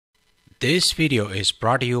This video is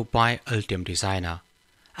brought to you by Altium Designer.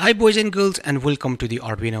 Hi boys and girls, and welcome to the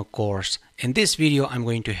Arduino course. In this video I'm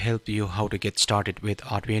going to help you how to get started with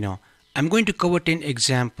Arduino. I'm going to cover 10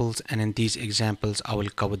 examples, and in these examples I will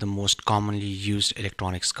cover the most commonly used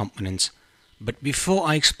electronics components. But before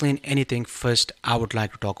I explain anything, first I would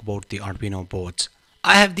like to talk about the Arduino boards.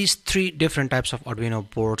 I have these three different types of Arduino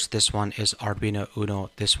boards. This one is Arduino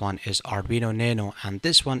Uno, this one is Arduino Nano, and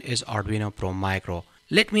this one is Arduino Pro Micro.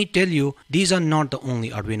 Let me tell you, these are not the only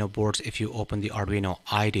Arduino boards. If you open the Arduino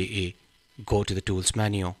IDE, go to the tools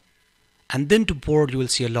menu, and then to board you will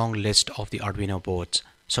see a long list of the Arduino boards.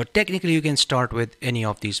 So technically you can start with any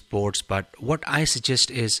of these boards, but what I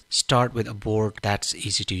suggest is start with a board that's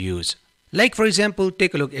easy to use. Like for example,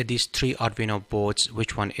 take a look at these three Arduino boards.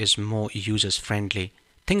 Which one is more users friendly?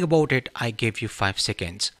 Think about it. I gave you 5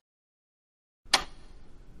 seconds.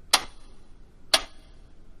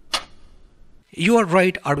 You are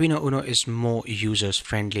right, Arduino Uno is more users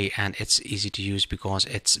friendly and it's easy to use because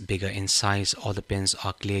it's bigger in size. All the pins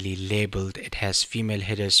are clearly labeled. It has female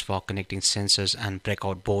headers for connecting sensors and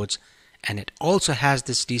breakout boards, and it also has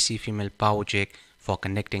this DC female power jack for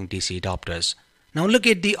connecting DC adapters. Now look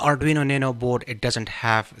at the Arduino Nano board. It doesn't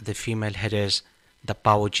have the female headers, the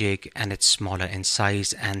power jack, and it's smaller in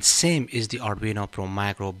size, and same is the Arduino Pro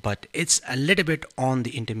Micro, but it's a little bit on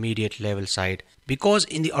the intermediate level side, because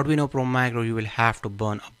in the Arduino Pro Micro you will have to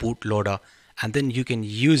burn a bootloader and then you can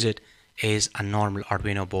use it as a normal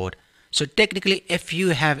Arduino board. So technically if you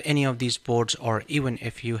have any of these boards, or even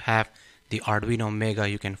if you have the Arduino Mega,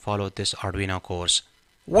 you can follow this Arduino course.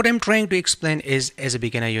 What I'm trying to explain is, as a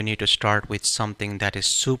beginner you need to start with something that is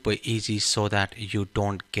super easy so that you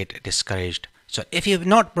don't get discouraged. So if you have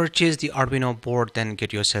not purchased the Arduino board, then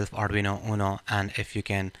get yourself Arduino Uno, and if you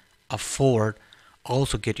can afford,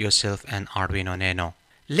 also get yourself an Arduino Nano.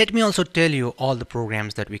 Let me also tell you, all the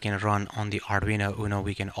programs that we can run on the Arduino Uno,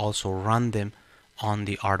 we can also run them on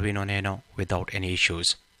the Arduino Nano without any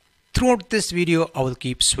issues. Throughout this video, I will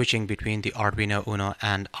keep switching between the Arduino Uno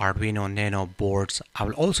and Arduino Nano boards. I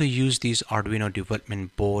will also use these Arduino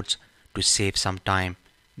development boards to save some time.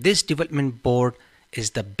 This development board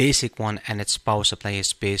is the basic one, and its power supply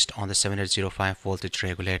is based on the 705 voltage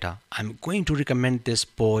regulator. I'm going to recommend this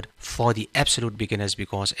board for the absolute beginners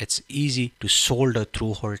because it's easy to solder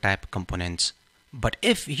through hole type components. But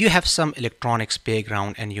if you have some electronics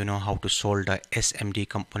background and you know how to solder SMD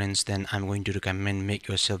components, then I'm going to recommend make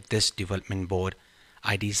yourself this development board.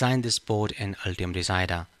 I designed this board in Altium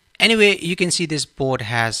Designer. Anyway, you can see this board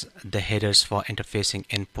has the headers for interfacing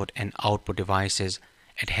input and output devices.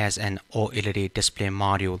 It has an OLED display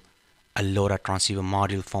module, a LoRa transceiver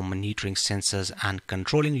module for monitoring sensors and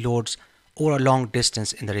controlling loads over a long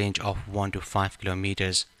distance in the range of 1 to 5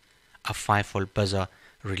 kilometers, a 5-volt buzzer,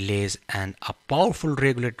 relays, and a powerful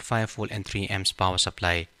regulated 5-volt and 3 amps power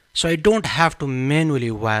supply. So I don't have to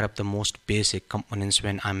manually wire up the most basic components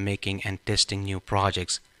when I'm making and testing new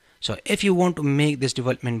projects. So if you want to make this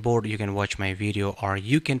development board, you can watch my video, or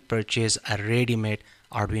you can purchase a ready-made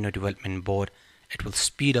Arduino development board. It will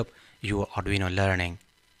speed up your Arduino learning.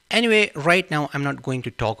 Anyway, right now I'm not going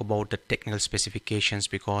to talk about the technical specifications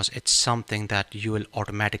because it's something that you will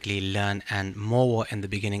automatically learn, and moreover in the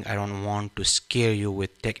beginning I don't want to scare you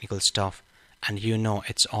with technical stuff, and you know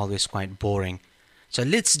it's always quite boring. So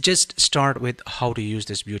let's just start with how to use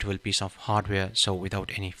this beautiful piece of hardware. So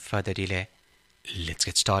without any further delay, let's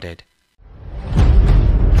get started.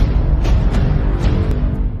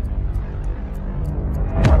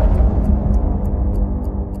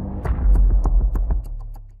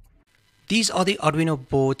 These are the Arduino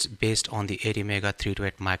boards based on the ATmega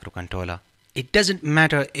 328 microcontroller. It doesn't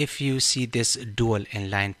matter if you see this dual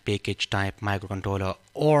inline package type microcontroller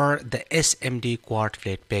or the SMD quad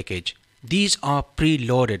plate package. These are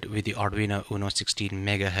preloaded with the Arduino Uno 16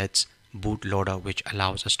 MHz bootloader, which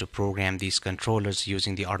allows us to program these controllers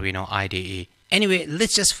using the Arduino IDE. Anyway,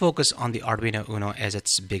 let's just focus on the Arduino Uno as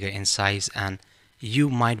it's bigger in size and you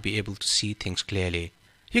might be able to see things clearly.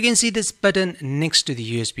 You can see this button next to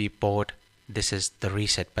the USB port. This is the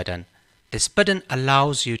reset button. This button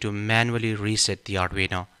allows you to manually reset the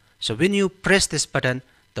Arduino. So when you press this button,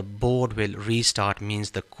 the board will restart,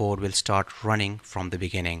 means the code will start running from the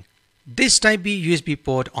beginning. This Type B USB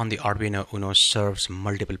port on the Arduino Uno serves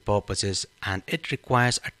multiple purposes, and it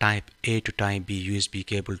requires a Type A to Type B USB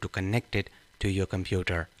cable to connect it to your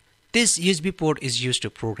computer. This USB port is used to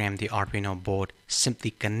program the Arduino board.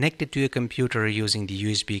 Simply connect it to your computer using the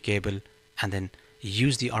USB cable, and then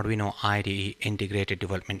use the Arduino IDE integrated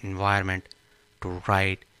development environment to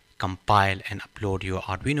write, compile, and upload your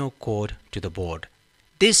Arduino code to the board.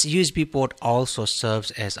 This USB port also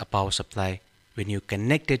serves as a power supply. When you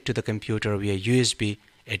connect it to the computer via USB,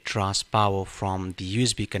 it draws power from the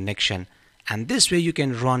USB connection, and this way you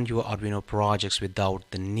can run your Arduino projects without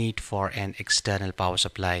the need for an external power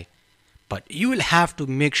supply. But you will have to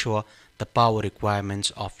make sure the power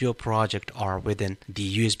requirements of your project are within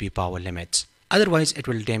the USB power limits. Otherwise, it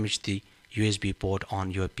will damage the USB port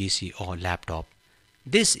on your PC or laptop.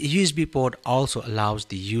 This USB port also allows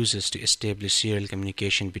the users to establish serial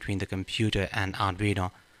communication between the computer and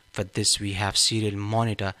Arduino. For this, we have serial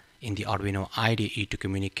monitor in the Arduino IDE to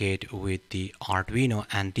communicate with the Arduino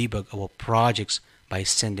and debug our projects by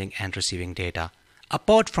sending and receiving data.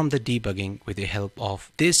 Apart from the debugging, with the help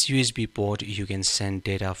of this USB port, you can send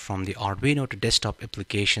data from the Arduino to desktop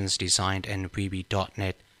applications designed in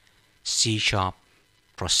VB.NET, C#,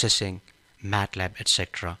 processing, MATLAB,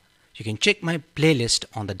 etc. You can check my playlist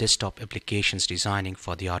on the desktop applications designing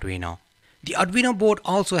for the Arduino. The Arduino board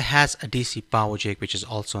also has a DC power jack, which is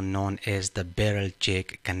also known as the barrel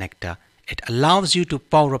jack connector. It allows you to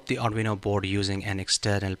power up the Arduino board using an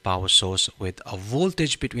external power source with a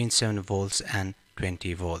voltage between 7 volts and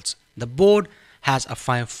 20 volts. The board has a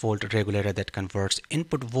 5-volt regulator that converts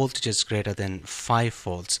input voltages greater than 5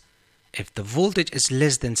 volts. If the voltage is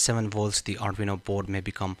less than 7 volts, the Arduino board may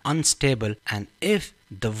become unstable, and if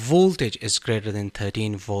the voltage is greater than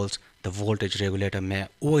 13 volts, the voltage regulator may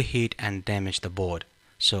overheat and damage the board.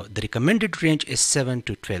 So the recommended range is 7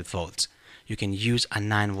 to 12 volts. You can use a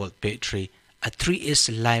 9-volt battery, a 3S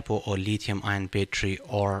LiPo or lithium-ion battery,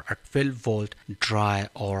 or a 12-volt dry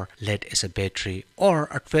or lead-acid battery, or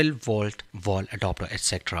a 12-volt wall adapter,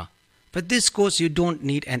 etc. For this course, you don't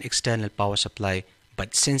need an external power supply.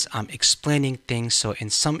 But since I'm explaining things, so in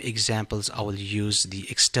some examples I will use the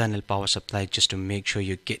external power supply just to make sure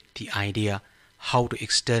you get the idea how to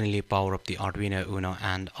externally power up the Arduino Uno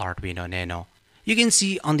and Arduino Nano. You can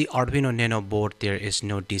see on the Arduino Nano board there is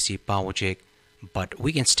no DC power jack, but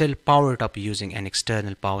we can still power it up using an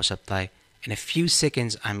external power supply. In a few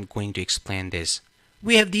seconds I'm going to explain this.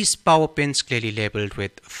 We have these power pins clearly labeled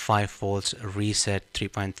with 5 volts, reset,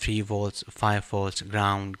 3.3 volts, 5 volts,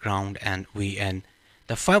 ground, and VN.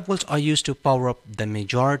 The 5 volts are used to power up the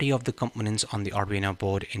majority of the components on the Arduino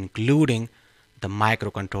board, including the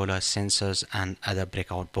microcontroller, sensors, and other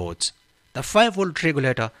breakout boards. The 5-volt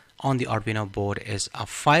regulator on the Arduino board is a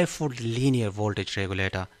 5-volt linear voltage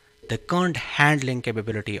regulator. The current handling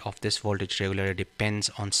capability of this voltage regulator depends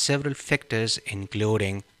on several factors,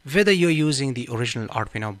 including whether you're using the original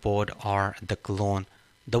Arduino board or the clone.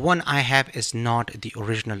 The one I have is not the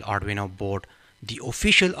original Arduino board. The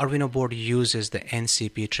official Arduino board uses the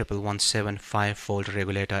NCP1117 5-volt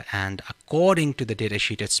regulator, and according to the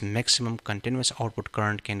datasheet, its maximum continuous output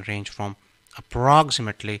current can range from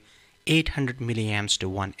approximately 800 milliamps to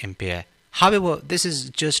 1 ampere. However, this is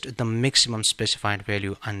just the maximum specified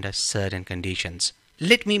value under certain conditions.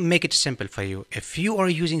 Let me make it simple for you. If you are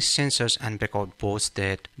using sensors and breakout boards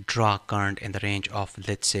that draw current in the range of,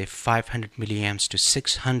 let's say, 500 milliamps to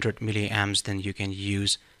 600 milliamps, then you can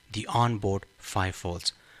use the onboard 5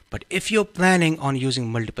 volts. But if you're planning on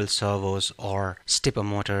using multiple servos or stepper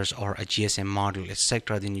motors or a GSM module,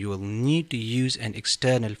 etc., then you will need to use an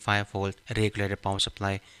external 5-volt regulator power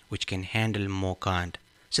supply which can handle more current.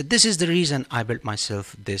 So this is the reason I built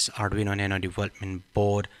myself this Arduino Nano development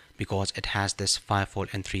board, because it has this 5-volt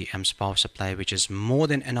and 3 amps power supply, which is more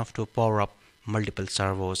than enough to power up multiple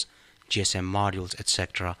servos, GSM modules,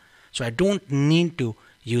 etc. So I don't need to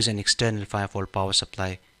use an external 5-volt power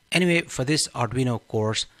supply. Anyway, for this Arduino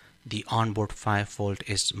course, the onboard 5-volt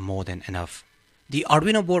is more than enough. The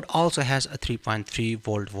Arduino board also has a 3.3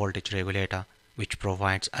 volt voltage regulator, which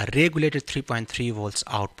provides a regulated 3.3 volts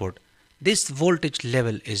output. This voltage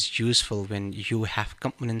level is useful when you have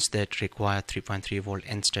components that require 3.3 volt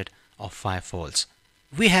instead of 5 volts.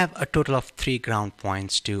 We have a total of 3 ground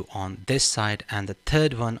points, 2 on this side and the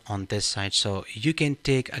third one on this side, so you can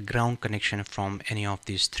take a ground connection from any of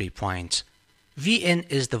these 3 points. VN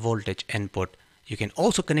is the voltage input. You can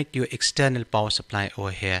also connect your external power supply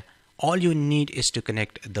over here. All you need is to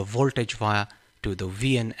connect the voltage wire to the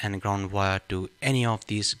VN and ground wire to any of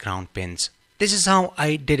these ground pins. This is how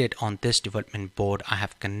I did it on this development board. I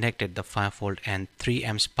have connected the 5 volt and 3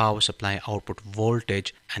 amps power supply output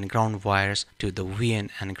voltage and ground wires to the VN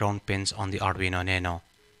and ground pins on the Arduino Nano.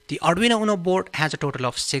 The Arduino Uno board has a total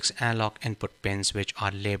of 6 analog input pins, which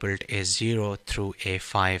are labeled A0 through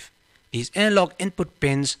A5. These analog input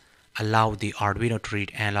pins allow the Arduino to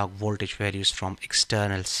read analog voltage values from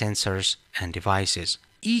external sensors and devices.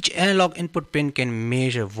 Each analog input pin can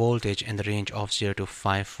measure voltage in the range of 0 to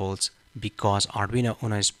 5 volts because Arduino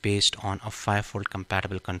Uno is based on a 5-volt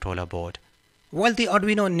compatible controller board. Well, the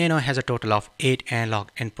Arduino Nano has a total of 8 analog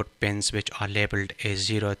input pins which are labeled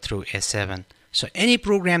A0 through A7. So any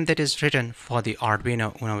program that is written for the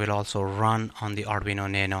Arduino Uno will also run on the Arduino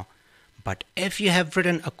Nano. But if you have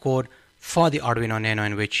written a code for the Arduino Nano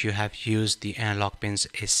in which you have used the analog pins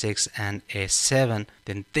A6 and A7,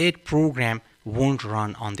 then that program won't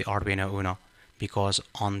run on the Arduino Uno because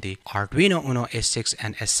on the Arduino Uno A6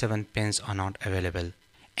 and A7 pins are not available.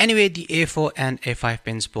 Anyway, the A4 and A5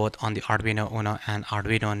 pins both on the Arduino Uno and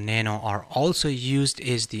Arduino Nano are also used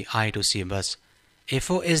as the I2C bus.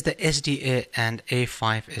 A4 is the SDA and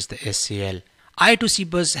A5 is the SCL. I2C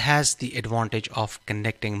bus has the advantage of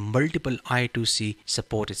connecting multiple I2C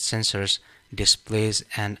supported sensors, displays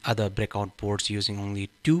and other breakout boards using only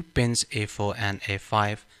 2 pins A4 and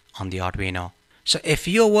A5 on the Arduino. So if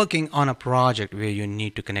you're working on a project where you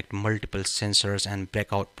need to connect multiple sensors and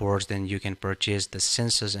breakout boards, then you can purchase the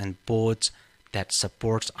sensors and boards that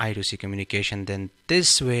supports I2C communication. Then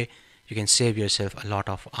this way you can save yourself a lot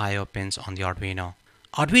of I/O pins on the Arduino.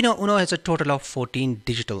 Arduino Uno has a total of 14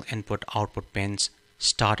 digital input-output pins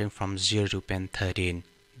starting from 0 to pin 13.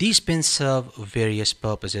 These pins serve various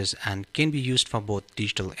purposes and can be used for both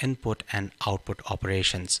digital input and output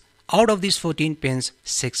operations. Out of these 14 pins,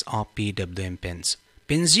 6 are PWM pins.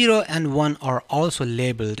 Pins 0 and 1 are also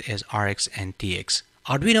labeled as RX and TX.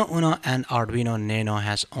 Arduino Uno and Arduino Nano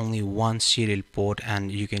has only one serial port and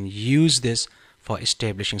you can use this for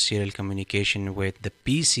establishing serial communication with the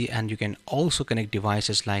PC, and you can also connect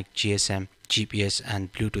devices like GSM, GPS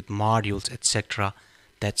and Bluetooth modules etc.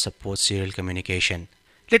 that support serial communication.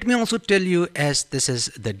 Let me also tell you, as this is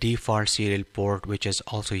the default serial port which is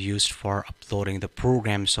also used for uploading the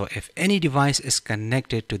program, so if any device is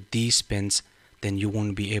connected to these pins, then you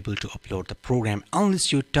won't be able to upload the program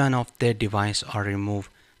unless you turn off that device or remove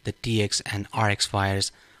the TX and RX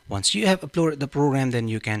wires. Once you have uploaded the program, then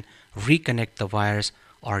you can reconnect the wires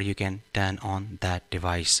or you can turn on that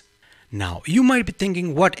device. Now you might be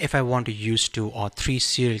thinking, what if I want to use 2 or 3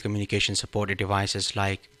 serial communication supported devices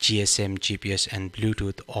like GSM, GPS and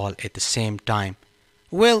Bluetooth all at the same time?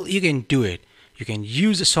 Well, you can do it. You can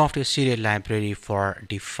use the software serial library for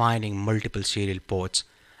defining multiple serial ports.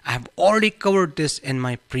 I have already covered this in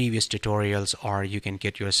my previous tutorials, or you can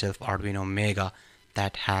get yourself Arduino Mega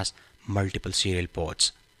that has multiple serial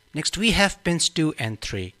ports. Next we have pins 2 and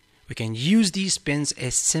 3. We can use these pins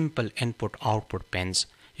as simple input-output pins.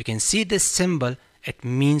 You can see this symbol, it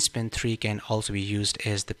means pin 3 can also be used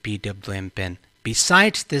as the PWM pin.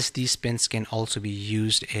 Besides this, these pins can also be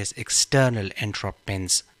used as external interrupt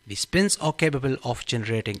pins. These pins are capable of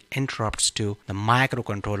generating interrupts to the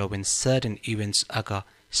microcontroller when certain events occur,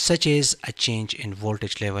 such as a change in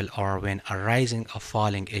voltage level or when a rising or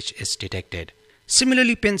falling edge is detected.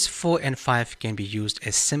 Similarly, pins 4 and 5 can be used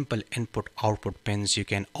as simple input-output pins. You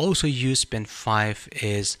can also use pin 5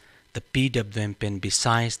 as the PWM pin.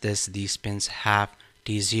 Besides this, these pins have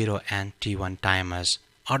T0 and T1 timers.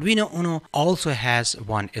 Arduino Uno also has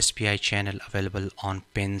one SPI channel available on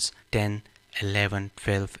pins 10, 11,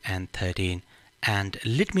 12 and 13. And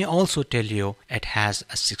let me also tell you, it has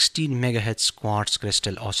a 16 MHz quartz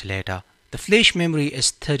crystal oscillator. The flash memory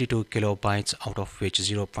is 32 kilobytes, out of which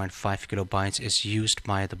 0.5 kilobytes is used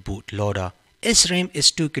by the bootloader. SRAM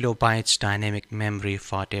is 2 kilobytes dynamic memory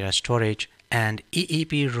for data storage, and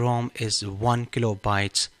EEPROM is 1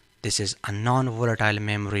 kilobytes. This is a non-volatile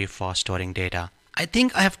memory for storing data. I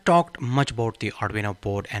think I have talked much about the Arduino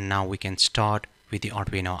board, and now we can start with the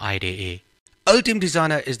Arduino IDE. Altium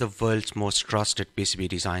Designer is the world's most trusted PCB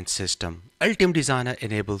design system. Altium Designer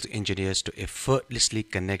enables engineers to effortlessly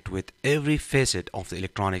connect with every facet of the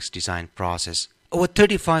electronics design process. Over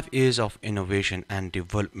 35 years of innovation and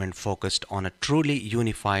development focused on a truly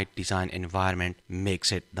unified design environment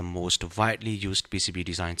makes it the most widely used PCB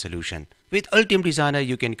design solution. With Altium Designer,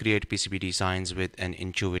 you can create PCB designs with an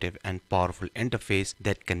intuitive and powerful interface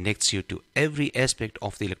that connects you to every aspect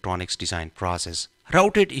of the electronics design process.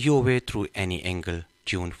 Route it your way through any angle,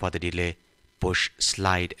 tune for the delay, push,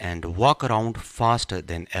 slide and walk around faster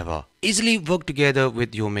than ever. Easily work together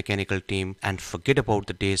with your mechanical team and forget about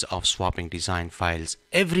the days of swapping design files.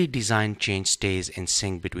 Every design change stays in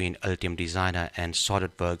sync between Altium Designer and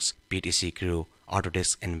SolidWorks PTC Crew,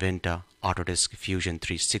 Autodesk Inventor, Autodesk Fusion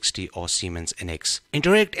 360 or Siemens NX.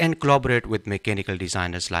 Interact and collaborate with mechanical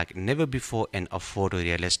designers like never before in a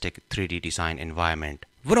photorealistic 3D design environment.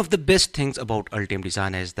 One of the best things about Altium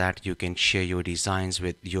Designer is that you can share your designs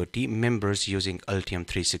with your team members using Altium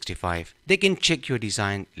 365. They can check your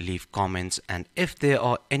design, leave comments, and if there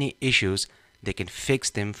are any issues, they can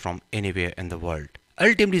fix them from anywhere in the world.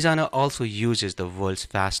 Altium Designer also uses the world's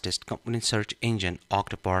fastest component search engine,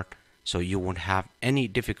 Octopart, so you won't have any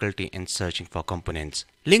difficulty in searching for components.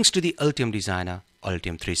 Links to the Altium Designer,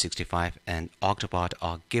 Altium 365 and Octopart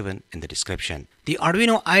are given in the description. The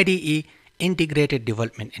Arduino IDE Integrated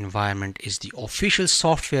Development Environment is the official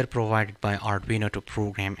software provided by Arduino to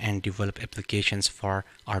program and develop applications for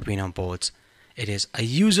Arduino boards. It is a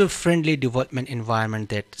user-friendly development environment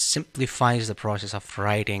that simplifies the process of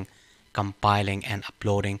writing, compiling and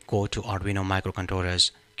uploading code to Arduino microcontrollers.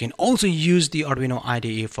 You can also use the Arduino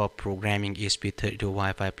IDE for programming ESP32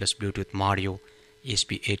 Wi-Fi plus Bluetooth module,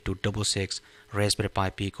 ESP8266, Raspberry Pi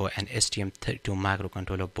Pico and STM32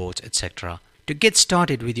 microcontroller boards, etc. To get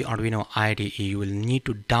started with the Arduino IDE, you will need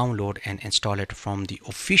to download and install it from the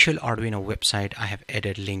official Arduino website. I have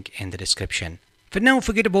added link in the description. For now,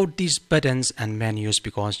 forget about these buttons and menus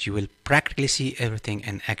because you will practically see everything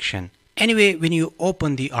in action. Anyway, when you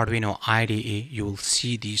open the Arduino IDE, you will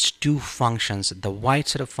see these two functions, the white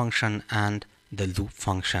setup function and the loop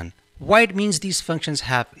function. White means these functions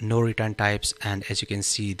have no return types, and as you can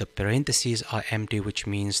see, the parentheses are empty, which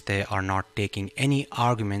means they are not taking any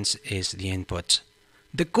arguments as the inputs.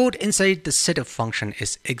 The code inside the setup function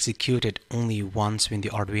is executed only once when the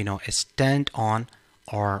Arduino is turned on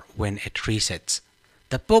or when it resets.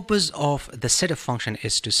 The purpose of the setup function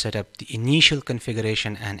is to set up the initial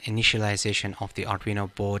configuration and initialization of the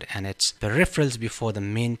Arduino board and its peripherals before the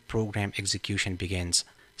main program execution begins.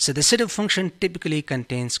 So the setup function typically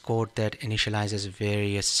contains code that initializes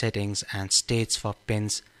various settings and states for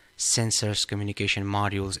pins, sensors, communication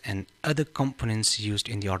modules, and other components used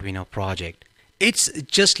in the Arduino project. It's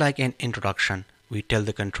just like an introduction. We tell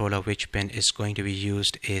the controller which pin is going to be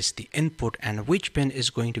used as the input and which pin is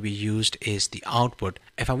going to be used as the output.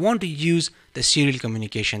 If I want to use the serial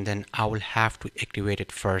communication, then I will have to activate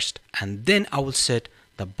it first and then I will set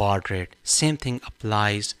the baud rate. Same thing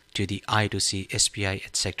applies to the I2C, SPI,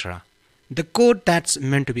 etc. The code that's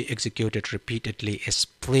meant to be executed repeatedly is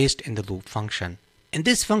placed in the loop function. In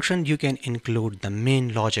this function, you can include the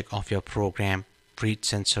main logic of your program, read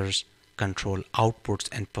sensors, control outputs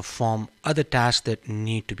and perform other tasks that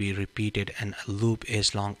need to be repeated in a loop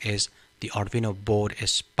as long as the Arduino board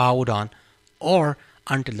is powered on or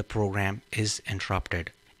until the program is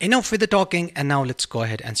interrupted. Enough with the talking, and now let's go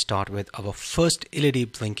ahead and start with our first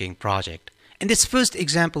LED blinking project. In this first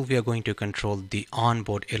example, we are going to control the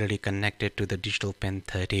onboard LED connected to the digital pin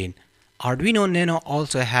 13. Arduino Nano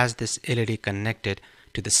also has this LED connected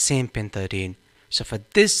to the same pin 13. So for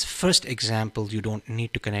this first example, you don't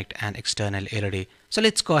need to connect an external LED. So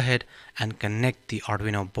let's go ahead and connect the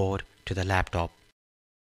Arduino board to the laptop.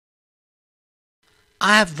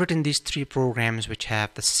 I have written these three programs which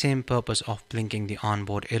have the same purpose of blinking the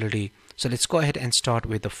onboard LED. So let's go ahead and start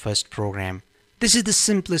with the first program. This is the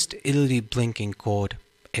simplest LED blinking code.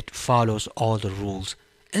 It follows all the rules.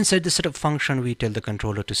 Inside the setup function, we tell the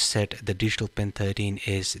controller to set the digital pin 13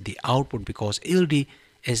 as the output because LED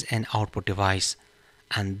is an output device,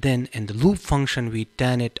 and then in the loop function we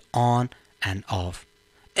turn it on and off.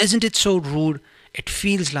 Isn't it so rude? It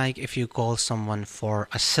feels like if you call someone for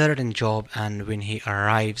a certain job and when he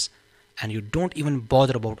arrives and you don't even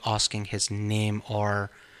bother about asking his name or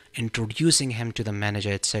introducing him to the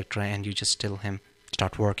manager, etc., and you just tell him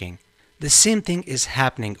start working. The same thing is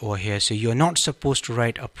happening over here, so you're not supposed to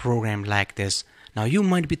write a program like this. Now you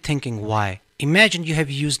might be thinking why. Imagine you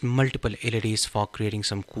have used multiple LEDs for creating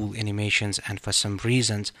some cool animations and for some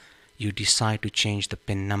reasons you decide to change the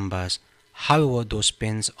pin numbers. However, those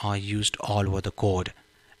pins are used all over the code.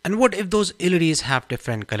 And what if those LEDs have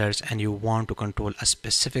different colors and you want to control a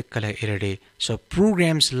specific color LED? So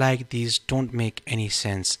programs like these don't make any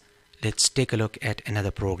sense. Let's take a look at another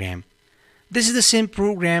program. This is the same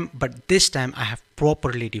program, but this time I have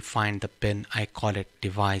properly defined the pin. I call it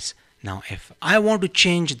device. Now if I want to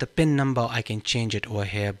change the pin number, I can change it over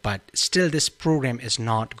here, but still this program is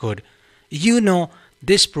not good. You know,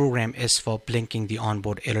 this program is for blinking the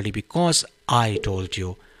onboard LED because I told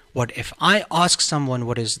you. What if I ask someone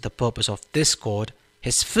what is the purpose of this code?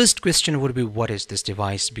 His first question would be what is this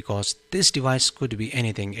device, because this device could be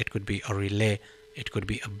anything. It could be a relay, it could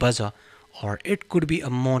be a buzzer, or it could be a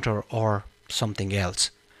motor or something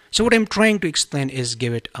else. So what I'm trying to explain is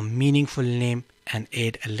give it a meaningful name and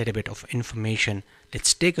add a little bit of information.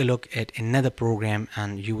 Let's take a look at another program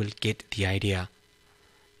and you will get the idea.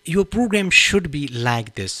 Your program should be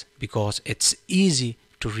like this because it's easy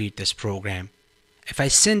to read this program. If I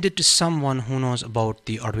send it to someone who knows about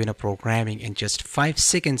the Arduino programming, in just 5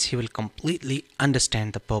 seconds he will completely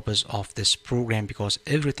understand the purpose of this program because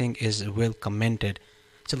everything is well commented.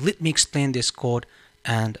 So let me explain this code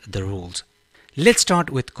and the rules. Let's start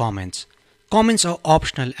with comments. Comments are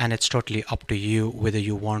optional and it's totally up to you whether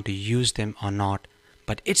you want to use them or not.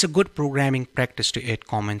 But it's a good programming practice to add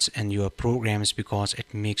comments in your programs because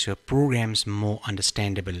it makes your programs more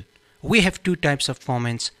understandable. We have two types of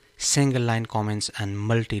comments, single line comments and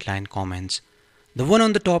multi-line comments. The one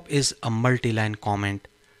on the top is a multi-line comment.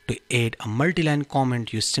 To add a multi-line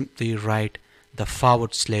comment, you simply write the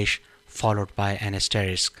 / followed by an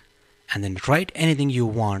asterisk and then write anything you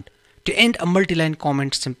want. To end a multi-line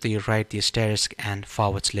comment, simply write the asterisk and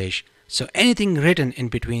 /. So anything written in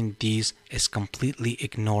between these is completely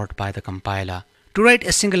ignored by the compiler. To write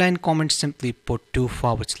a single line comment, simply put two /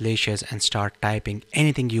 and start typing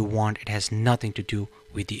anything you want. It has nothing to do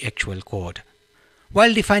with the actual code.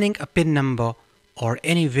 While defining a pin number or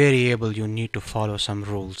any variable, you need to follow some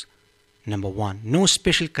rules. Number 1, no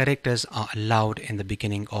special characters are allowed in the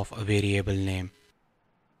beginning of a variable name.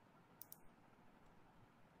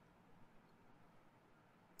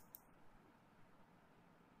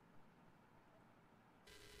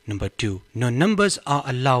 Number 2, no numbers are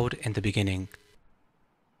allowed in the beginning.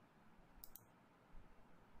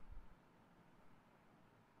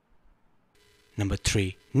 Number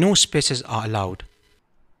 3, no spaces are allowed.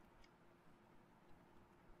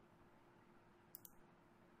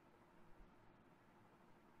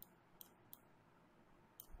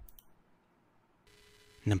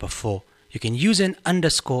 Number 4, you can use an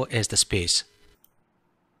underscore as the space.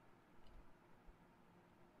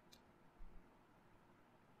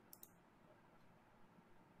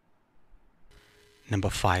 Number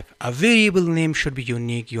 5, a variable name should be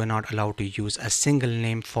unique. You are not allowed to use a single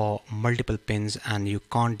name for multiple pins, and you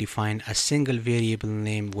can't define a single variable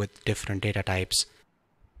name with different data types.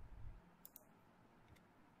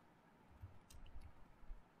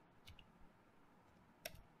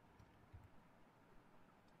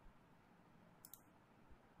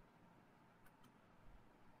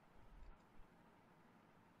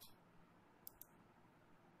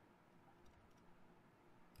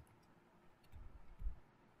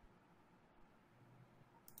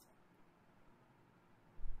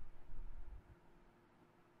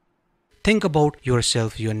 Think about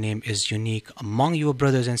yourself. Your name is unique among your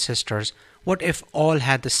brothers and sisters. What if all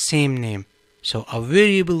had the same name? So a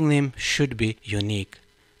variable name should be unique.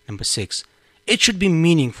 Number 6, it should be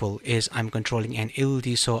meaningful. As I'm controlling an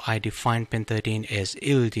LED, so I define pin 13 as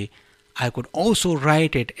LED. I could also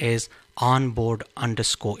write it as onboard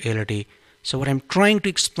underscore LED. So what I'm trying to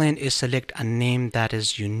explain is select a name that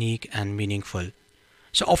is unique and meaningful.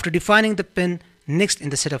 So after defining the pin, next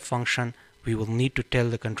in the setup function, we will need to tell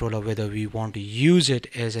the controller whether we want to use it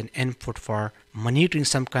as an input for monitoring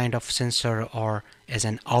some kind of sensor or as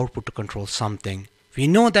an output to control something. We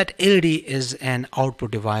know that LED is an output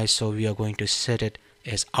device, so we are going to set it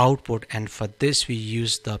as output, and for this we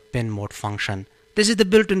use the pin mode function. This is the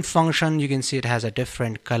built-in function. You can see it has a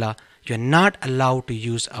different color. You're not allowed to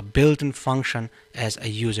use a built-in function as a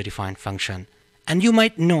user-defined function. And you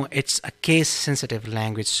might know it's a case-sensitive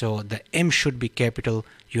language, so the M should be capital.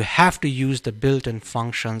 You have to use the built-in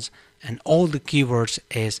functions and all the keywords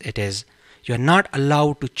as it is. You are not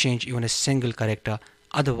allowed to change even a single character,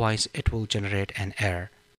 otherwise it will generate an error.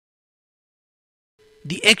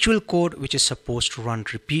 The actual code, which is supposed to run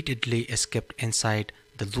repeatedly, is kept inside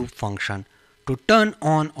the loop function. To turn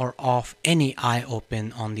on or off any I/O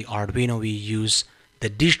pin on the Arduino, we use the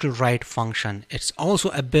digital write function. It's also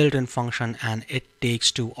a built-in function, and it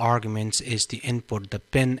takes two arguments as the input, the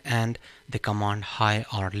pin and the command high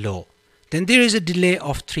or low. Then there is a delay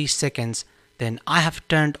of 3 seconds. Then I have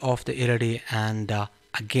turned off the LED, and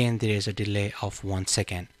again there is a delay of 1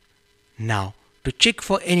 second. Now to check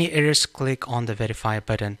for any errors, click on the verify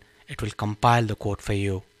button. It will compile the code for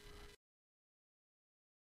you.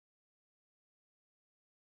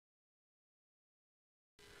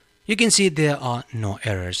 You can see there are no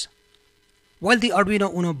errors. While the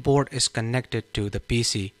Arduino Uno board is connected to the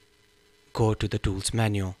PC, go to the Tools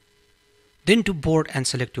menu. Then to Board and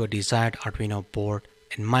select your desired Arduino board.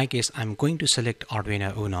 In my case, I'm going to select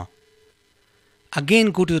Arduino Uno.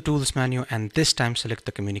 Again, go to the Tools menu and this time select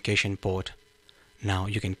the communication port. Now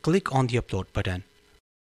you can click on the Upload button.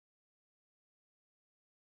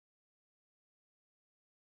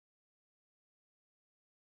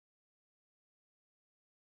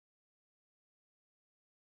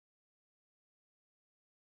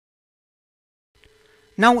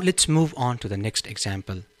 Now let's move on to the next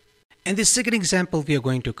example. In this second example, we are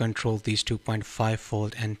going to control these 2.5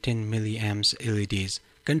 volt and 10 milliamps LEDs.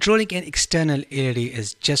 Controlling an external LED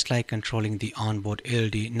is just like controlling the onboard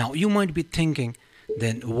LED. Now you might be thinking,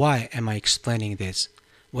 then why am I explaining this?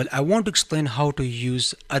 Well, I want to explain how to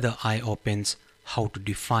use other I/O pins, how to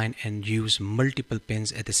define and use multiple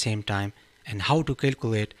pins at the same time, and how to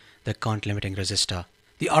calculate the current limiting resistor.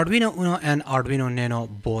 The Arduino Uno and Arduino Nano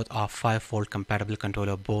both are 5-volt compatible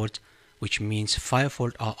controller boards, which means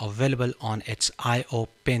 5-volt are available on its I/O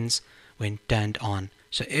pins when turned on.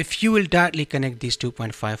 So if you will directly connect these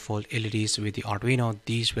 2.5-volt LEDs with the Arduino,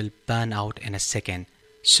 these will burn out in a second.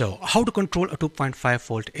 So how to control a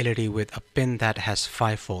 2.5-volt LED with a pin that has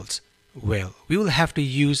 5 volts? Well, we will have to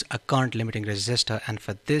use a current limiting resistor, and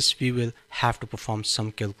for this we will have to perform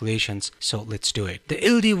some calculations, so let's do it. The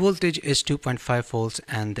LED voltage is 2.5 volts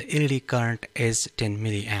and the LED current is 10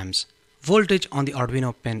 milliamps. Voltage on the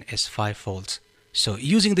Arduino pin is 5 volts. So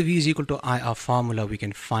using the V is equal to IR formula, we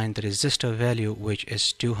can find the resistor value, which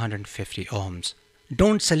is 250 ohms.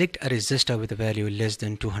 Don't select a resistor with a value less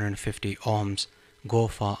than 250 ohms. Go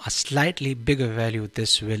for a slightly bigger value.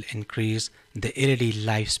 This will increase the LED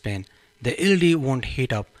lifespan. The LED won't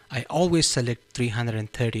heat up. I always select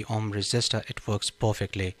 330 ohm resistor. It works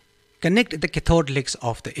perfectly. Connect the cathode legs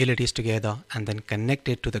of the LEDs together and then connect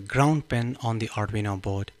it to the ground pin on the Arduino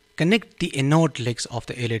board. Connect the anode legs of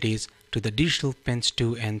the LEDs to the digital pins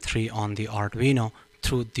 2 and 3 on the Arduino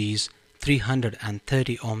through these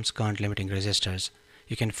 330 ohms current limiting resistors.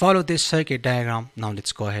 You can follow this circuit diagram. Now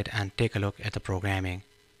let's go ahead and take a look at the programming.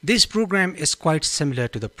 This program is quite similar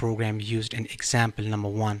to the program used in example number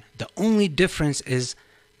 1. The only difference is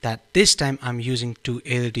that this time I'm using two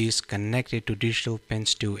LEDs connected to digital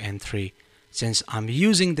pins 2 and 3. Since I'm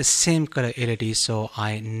using the same color LEDs, so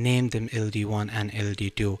I named them LED1 and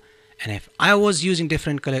LED2. And if I was using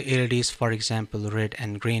different color LEDs, for example red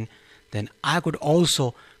and green, then I could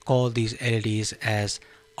also call these LEDs as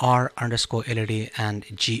R_LED and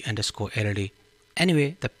G_LED.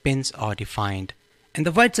 Anyway, the pins are defined. In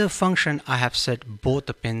the while function, I have set both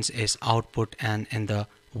the pins as output, and in the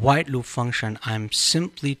while loop function, I am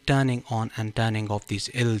simply turning on and turning off these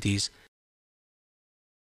LEDs.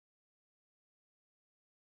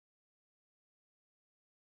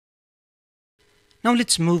 Now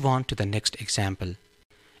let's move on to the next example.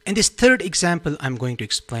 In this third example, I'm going to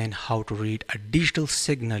explain how to read a digital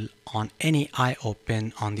signal on any I/O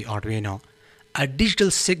pin on the Arduino. A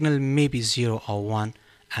digital signal may be 0 or 1,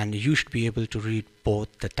 and you should be able to read both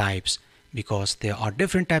the types because there are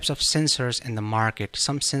different types of sensors in the market.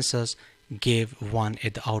 Some sensors give 1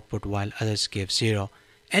 at the output while others give 0.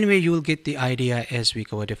 Anyway, you will get the idea as we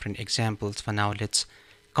cover different examples. For now, let's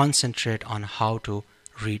concentrate on how to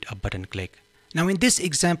read a button click. Now in this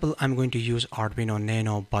example, I'm going to use Arduino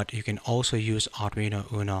Nano, but you can also use Arduino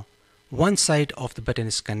Uno. One side of the button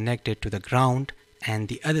is connected to the ground and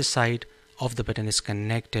the other side of the button is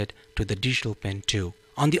connected to the digital pin 2.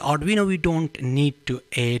 On the Arduino, we don't need to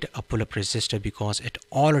add a pull-up resistor because it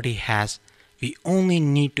already has. We only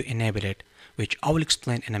need to enable it, which I will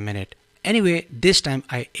explain in a minute. Anyway, this time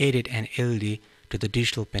I added an LED to the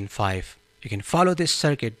digital pin 5. You can follow this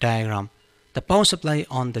circuit diagram. The power supply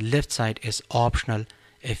on the left side is optional.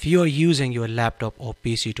 If you are using your laptop or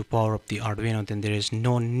PC to power up the Arduino, then there is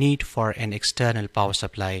no need for an external power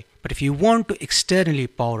supply. But if you want to externally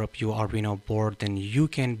power up your Arduino board, then you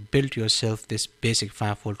can build yourself this basic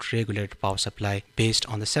 5-volt regulated power supply based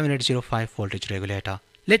on the 7805 voltage regulator.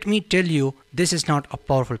 Let me tell you, this is not a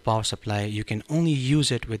powerful power supply. You can only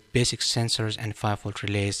use it with basic sensors and 5-volt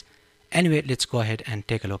relays. Anyway, let's go ahead and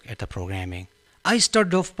take a look at the programming. I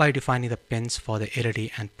started off by defining the pins for the LED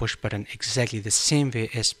and push button exactly the same way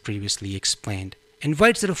as previously explained. In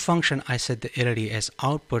while function, I set the LED as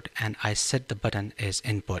output and I set the button as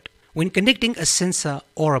input. When connecting a sensor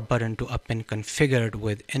or a button to a pin configured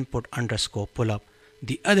with input_pull-up,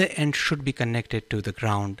 the other end should be connected to the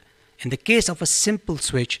ground. In the case of a simple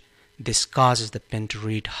switch, this causes the pin to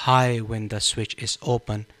read high when the switch is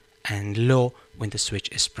open and low when the switch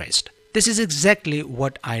is pressed. This is exactly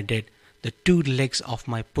what I did. The two legs of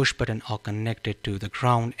my push button are connected to the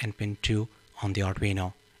ground and pin 2 on the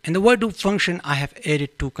Arduino. In the while loop function, I have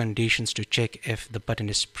added two conditions to check if the button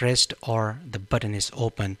is pressed or the button is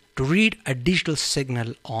open. To read a digital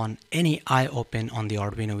signal on any I/O pin on the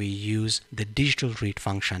Arduino, we use the digital read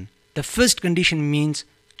function. The first condition means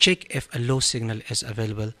check if a low signal is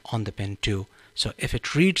available on the pin 2. So if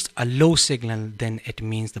it reads a low signal, then it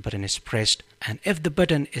means the button is pressed. And if the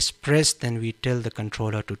button is pressed, then we tell the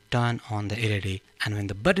controller to turn on the LED. And when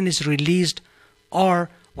the button is released or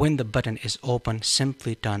when the button is open,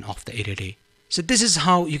 simply turn off the LED. So this is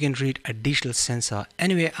how you can read a digital sensor.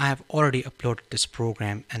 Anyway, I have already uploaded this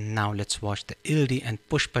program, and now let's watch the LED and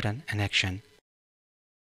push button in action.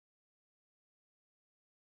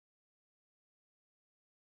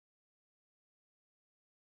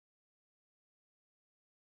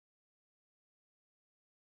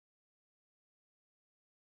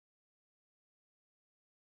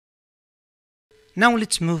 Now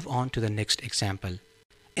let's move on to the next example.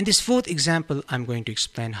 In this fourth example, I'm going to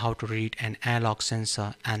explain how to read an analog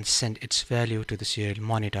sensor and send its value to the serial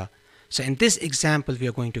monitor. So in this example, we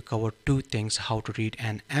are going to cover two things: how to read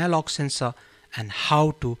an analog sensor and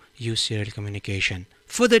how to use serial communication.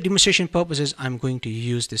 For the demonstration purposes, I'm going to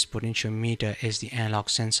use this potentiometer as the analog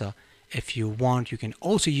sensor. If you want, you can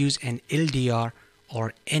also use an LDR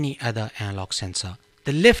or any other analog sensor.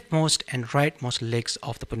 The leftmost and rightmost legs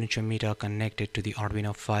of the potentiometer are connected to the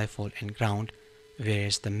Arduino 5V and ground,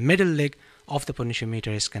 whereas the middle leg of the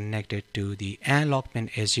potentiometer is connected to the analog pin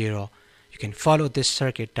A0. You can follow this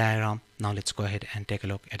circuit diagram. Now let's go ahead and take a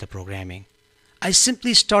look at the programming. I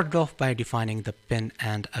simply started off by defining the pin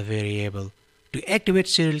and a variable. To activate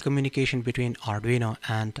serial communication between Arduino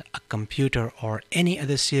and a computer or any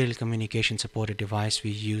other serial communication supported device,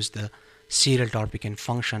 we use the serial.begin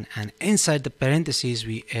function, and inside the parentheses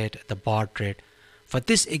we add the baud rate. For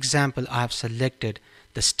this example, I have selected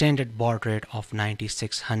the standard baud rate of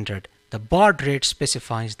 9600. The baud rate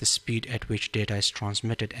specifies the speed at which data is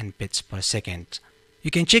transmitted in bits per second.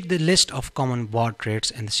 You can check the list of common baud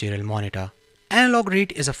rates in the serial monitor. Analog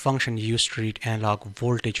read is a function used to read analog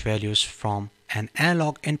voltage values from an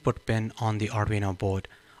analog input pin on the Arduino board.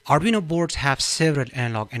 Arduino boards have several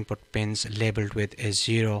analog input pins labeled with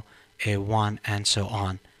A0, A1, and so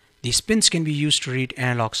on. These pins can be used to read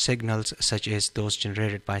analog signals such as those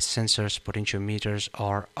generated by sensors, potentiometers,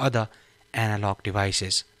 or other analog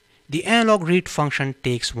devices. The analog read function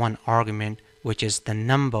takes one argument, which is the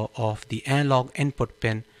number of the analog input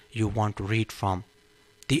pin you want to read from.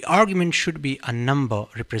 The argument should be a number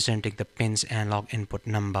representing the pin's analog input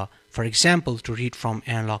number. For example, to read from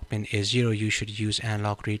analog pin A0, you should use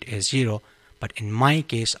analog read A0, but in my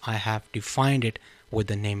case, I have defined it with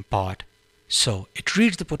the name part. So it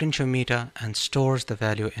reads the potentiometer and stores the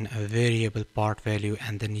value in a variable part value,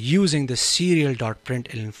 and then using the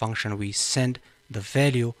serial.println function, we send the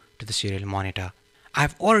value to the serial monitor.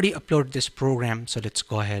 I've already uploaded this program, so let's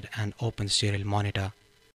go ahead and open the serial monitor.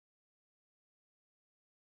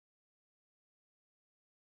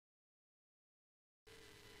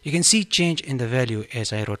 You can see change in the value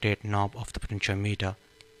as I rotate knob of the potentiometer.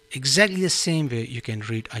 Exactly the same way you can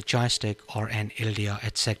read a joystick or an LDR,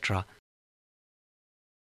 etc.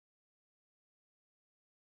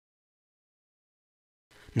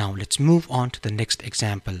 Now let's move on to the next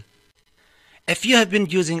example. If you have been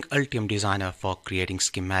using Altium Designer for creating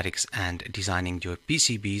schematics and designing your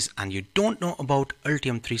PCBs and you don't know about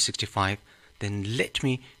Altium 365, then let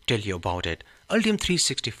me tell you about it. Altium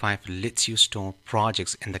 365 lets you store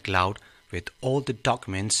projects in the cloud with all the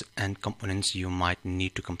documents and components you might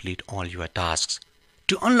need to complete all your tasks.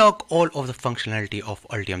 To unlock all of the functionality of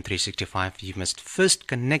Altium 365, you must first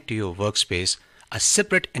connect to your workspace, a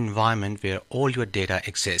separate environment where all your data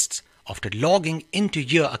exists. After logging into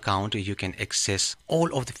your account, you can access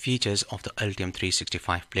all of the features of the Altium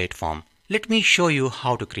 365 platform. Let me show you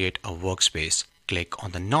how to create a workspace. Click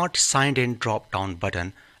on the Not Signed In drop-down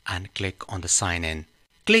button and click on the Sign In.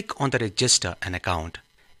 Click on the Register an Account.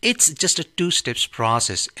 It's just a two-step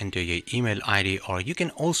process. Enter your email ID, or you can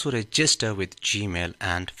also register with Gmail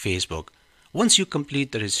and Facebook. Once you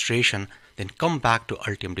complete the registration, then come back to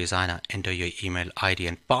Altium Designer, enter your email ID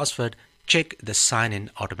and password, check the Sign In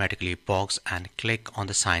automatically box and click on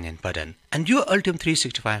the Sign In button. And your Altium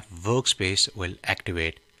 365 workspace will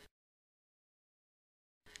activate.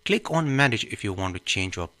 Click on Manage if you want to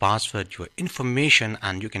change your password, your information,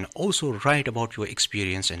 and you can also write about your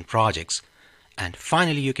experience in projects. And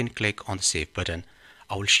finally, you can click on the Save button.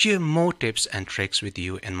 I will share more tips and tricks with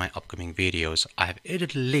you in my upcoming videos. I have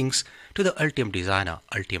added links to the Altium Designer,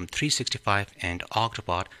 Altium 365, and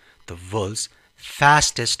Octopart, the world's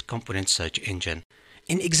fastest component search engine.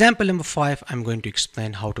 In example number 5, I'm going to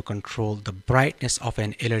explain how to control the brightness of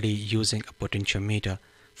an LED using a potentiometer.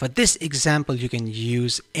 For this example, you can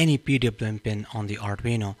use any PWM pin on the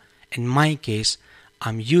Arduino. In my case,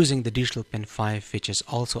 I'm using the digital pin 5, which is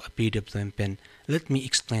also a PWM pin. Let me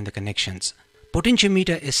explain the connections.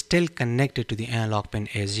 Potentiometer is still connected to the analog pin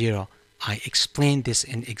A0. I explained this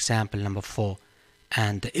in example number 4.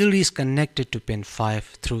 And the LED is connected to pin 5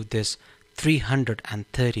 through this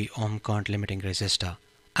 330 ohm current limiting resistor.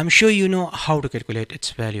 I'm sure you know how to calculate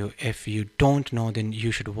its value. If you don't know, then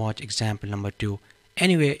you should watch example number 2.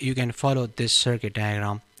 Anyway, you can follow this circuit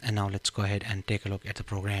diagram, and now let's go ahead and take a look at the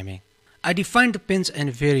programming. I defined the pins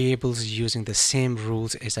and variables using the same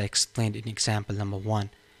rules as I explained in example number 1.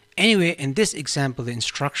 Anyway, in this example, the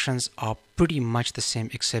instructions are pretty much the same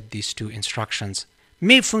except these two instructions.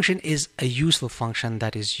 Map function is a useful function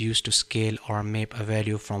that is used to scale or map a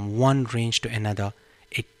value from one range to another.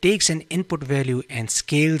 It takes an input value and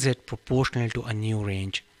scales it proportional to a new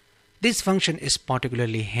range. This function is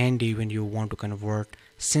particularly handy when you want to convert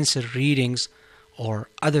sensor readings or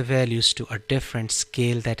other values to a different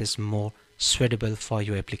scale that is more suitable for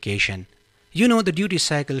your application. You know the duty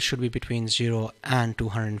cycle should be between 0 and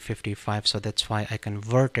 255, so that's why I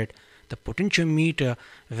converted the potentiometer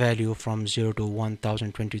value from 0 to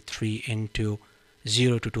 1023 into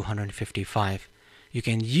 0 to 255. You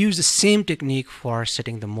can use the same technique for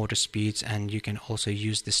setting the motor speeds, and you can also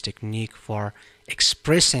use this technique for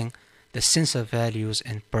expressing the sensor values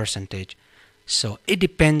in percentage. So it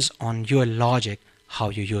depends on your logic how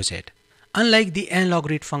you use it. Unlike the analog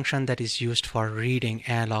read function that is used for reading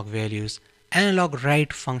analog values, analog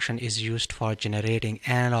write function is used for generating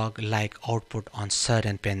analog-like output on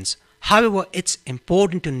certain pins. However, it's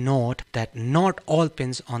important to note that not all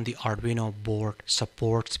pins on the Arduino board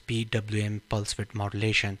supports PWM pulse width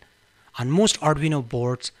modulation. On most Arduino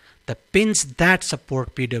boards, the pins that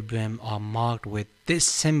support PWM are marked with this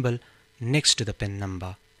symbol next to the pin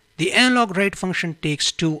number. The analog write function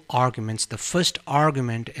takes two arguments. The first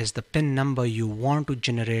argument is the pin number you want to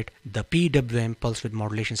generate the PWM pulse width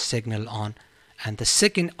modulation signal on, and the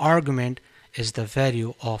second argument is the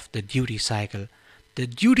value of the duty cycle. The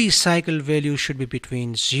duty cycle value should be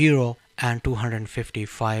between 0 and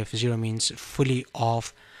 255. 0 means fully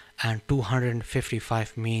off and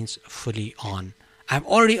 255 means fully on. I've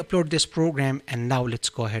already uploaded this program, and now let's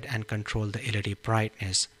go ahead and control the LED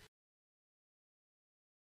brightness.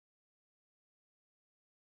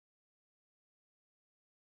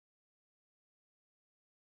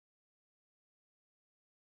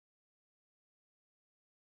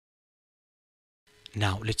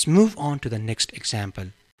 Now let's move on to the next example.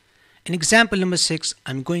 In example number 6,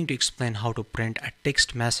 I'm going to explain how to print a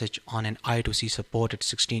text message on an I2C supported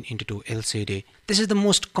 16:2 LCD. This is the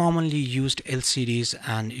most commonly used LCDs,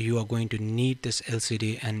 and you are going to need this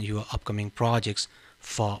LCD in your upcoming projects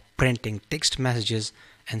for printing text messages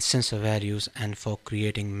and sensor values and for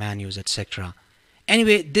creating menus, etc.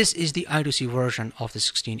 Anyway, this is the I2C version of the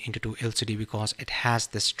 16:2 LCD because it has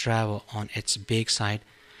this driver on its backside.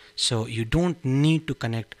 So you don't need to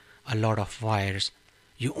connect a lot of wires.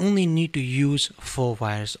 You only need to use 4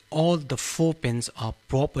 wires. All the 4 pins are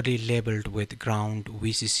properly labeled with ground,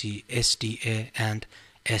 VCC, SDA and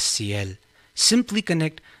SCL. Simply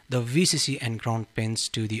connect the VCC and ground pins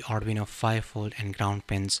to the Arduino 5V and ground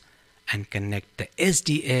pins, and connect the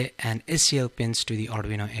SDA and SCL pins to the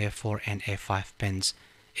Arduino A4 and A5 pins.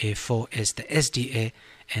 A4 is the SDA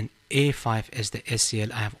and A5 is the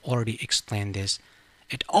SCL. I have already explained this.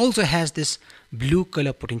 It also has this blue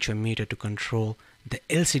color potentiometer to control the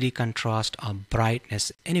LCD contrast or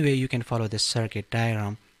brightness. Anyway, you can follow this circuit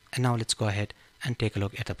diagram. And now let's go ahead and take a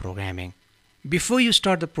look at the programming. Before you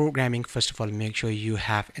start the programming, first of all, make sure you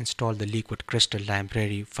have installed the Liquid Crystal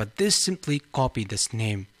library. For this, simply copy this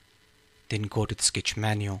name, then go to the sketch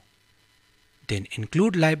menu, then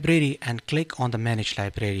include library and click on the manage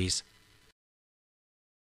libraries.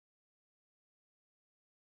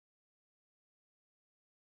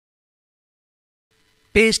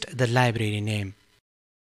 Paste the library name.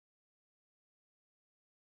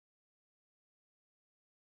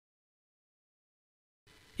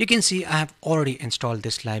 You can see I have already installed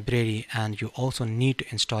this library, and you also need to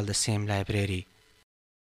install the same library.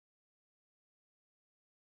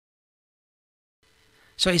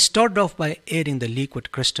 So I started off by adding the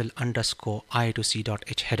liquid crystal underscore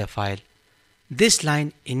i2c.h header file. This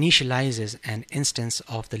line initializes an instance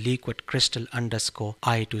of the liquid crystal underscore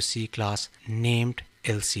i2c class named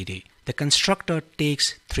LCD. The constructor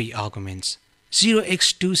takes 3 arguments.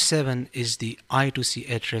 0x27 is the I2C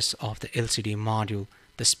address of the LCD module.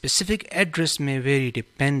 The specific address may vary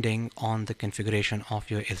depending on the configuration of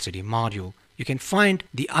your LCD module. You can find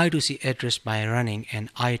the I2C address by running an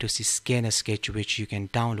I2C scanner sketch, which you can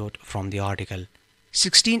download from the article.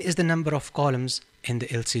 16 is the number of columns in the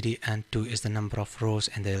LCD and 2 is the number of rows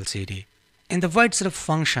in the LCD. In the void setup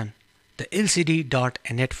function, the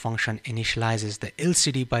lcd.init function initializes the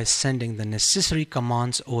LCD by sending the necessary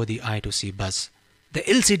commands over the I2C bus. The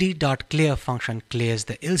lcd.clear function clears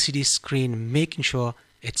the LCD screen, making sure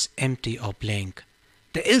it's empty or blank.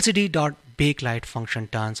 The lcd.backlight function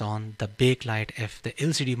turns on the backlight if the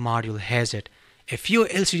LCD module has it. If your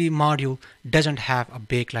LCD module doesn't have a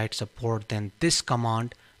backlight support, then this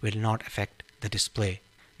command will not affect the display.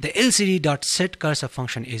 The lcd.setCursor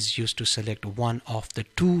function is used to select one of the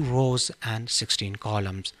 2 rows and 16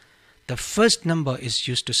 columns. The first number is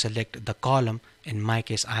used to select the column. In my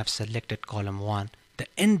case, I have selected column 1. The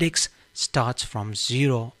index starts from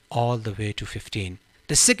 0 all the way to 15.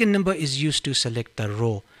 The second number is used to select the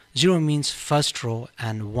row. 0 means first row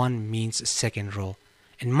and 1 means second row.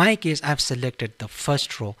 In my case, I have selected the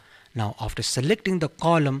first row. Now after selecting the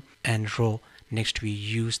column and row, next we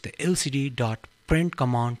use the lcd.print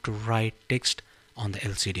command to write text on the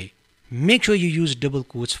LCD. Make sure you use double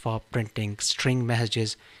quotes for printing string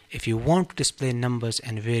messages. If you want to display numbers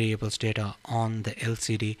and variables data on the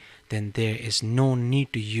LCD, then there is no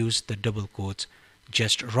need to use the double quotes.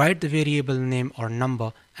 Just write the variable name or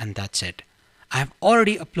number and that's it. I have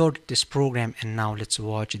already uploaded this program, and now let's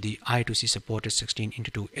watch the I2C supported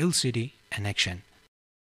 16:2 LCD in action.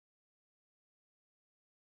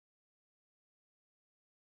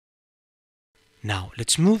 Now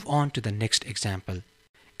let's move on to the next example.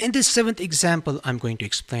 In this 7th example, I'm going to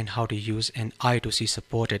explain how to use an I2C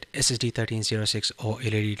supported SSD1306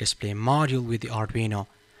 OLED display module with the Arduino.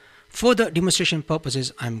 For the demonstration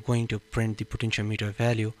purposes, I'm going to print the potentiometer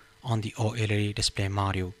value on the OLED display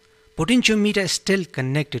module. Potentiometer is still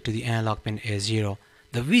connected to the analog pin A0.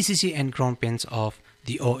 The VCC and ground pins of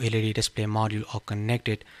the OLED display module are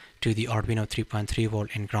connected to the Arduino 3.3 volt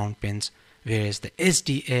and ground pins, whereas the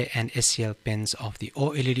SDA and SCL pins of the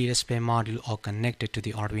OLED display module are connected to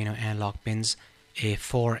the Arduino analog pins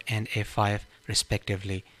A4 and A5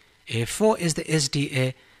 respectively. A4 is the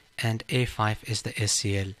SDA and A5 is the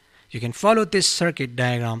SCL. You can follow this circuit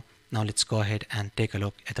diagram. Now let's go ahead and take a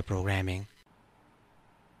look at the programming.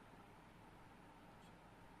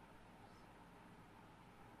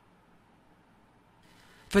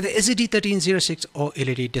 For the SSD1306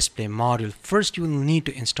 OLED display module, first you will need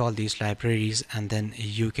to install these libraries and then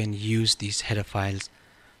you can use these header files.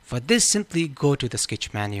 For this, simply go to the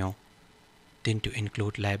sketch menu, then to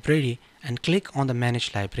include library and click on the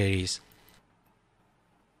manage libraries.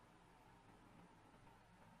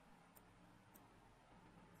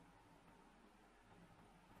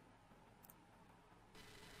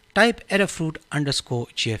 Type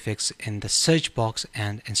Adafruit_GFX in the search box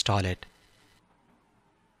and install it.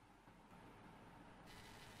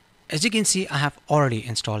 As you can see, I have already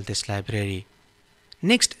installed this library.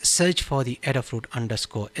 Next, search for the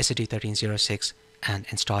Adafruit_SSD1306 and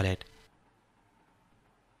install it.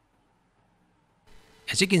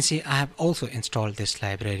 As you can see, I have also installed this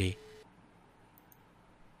library.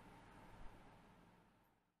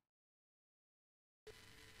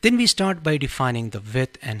 Then we start by defining the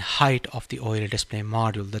width and height of the OLED display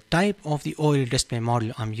module. The type of the OLED display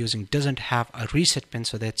module I'm using doesn't have a reset pin,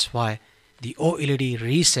 so that's why the OLED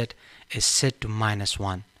reset is set to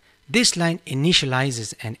 -1. This line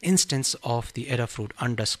initializes an instance of the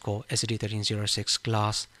Adafruit_SSD1306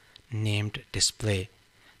 class named display.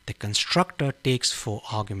 The constructor takes 4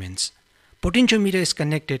 arguments. Potentiometer is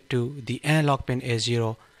connected to the analog pin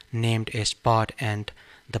A0 named as part, and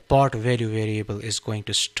the part value variable is going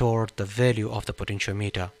to store the value of the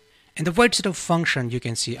potentiometer. In the void setup function, you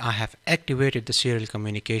can see I have activated the serial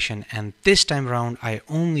communication, and this time around I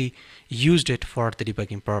only used it for the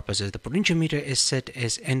debugging purposes. The potentiometer is set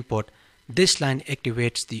as input. This line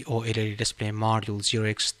activates the OLED display module.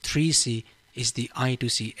 0x3c is the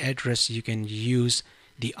I2C address. You can use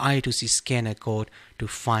the I2C scanner code to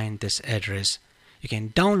find this address. You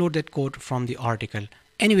can download that code from the article.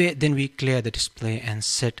 Anyway, then we clear the display and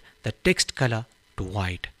set the text color to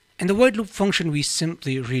white. In the void loop function, we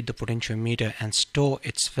simply read the potentiometer and store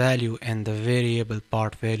its value in the variable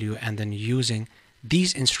part value, and then using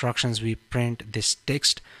these instructions we print this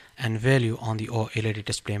text and value on the OLED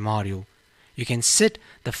display module. You can set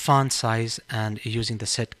the font size, and using the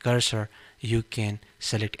set cursor you can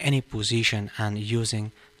select any position, and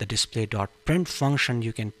using the display.print function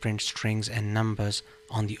you can print strings and numbers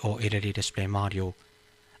on the OLED display module.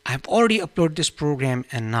 I have already uploaded this program,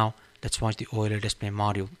 and now let's watch the OLED display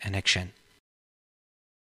module in action.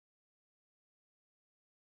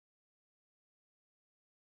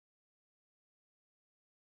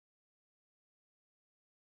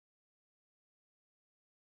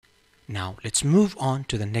 Now let's move on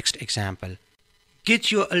to the next example.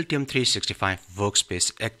 Get your Altium 365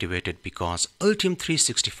 workspace activated, because Altium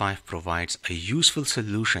 365 provides a useful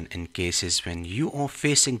solution in cases when you are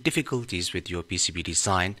facing difficulties with your PCB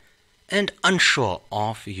design and unsure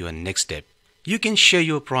of your next step. You can share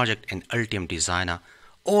your project in Altium Designer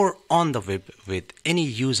or on the web with any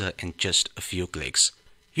user in just a few clicks.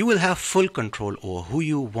 You will have full control over who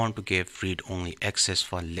you want to give read-only access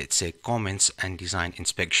for, let's say, comments and design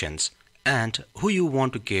inspections, and who you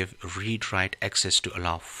want to give read-write access to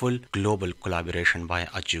allow full global collaboration by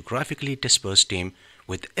a geographically dispersed team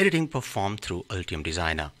with editing performed through Altium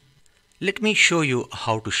Designer. Let me show you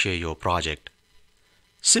how to share your project.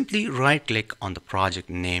 Simply right-click on the project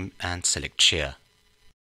name and select Share.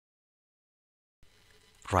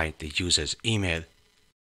 Write the user's email.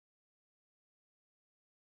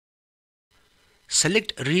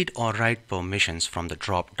 Select Read or Write Permissions from the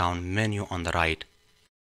drop-down menu on the right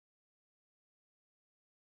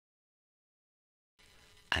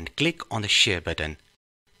and click on the Share button.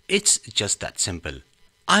 It's just that simple.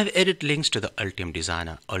 I've added links to the Altium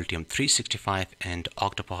Designer, Altium 365 and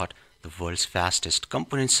Octopart, the world's fastest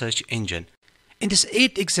component search engine. In this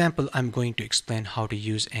 8th example, I'm going to explain how to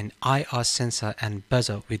use an IR sensor and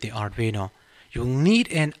buzzer with the Arduino. You'll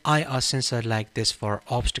need an IR sensor like this for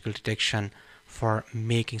obstacle detection, for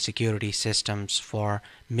making security systems, for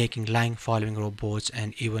making line following robots,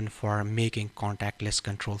 and even for making contactless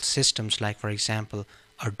control systems like, for example,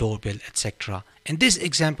 a doorbell, etc. In this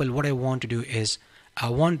example, what I want to do is I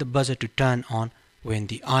want the buzzer to turn on when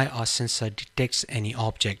the IR sensor detects any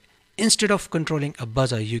object. Instead of controlling a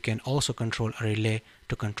buzzer, you can also control a relay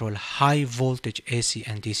to control high voltage AC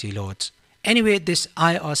and DC loads. Anyway, this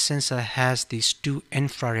IR sensor has these two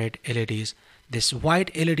infrared LEDs. This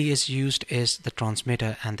white LED is used as the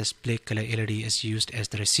transmitter and this black color LED is used as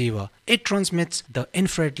the receiver. It transmits the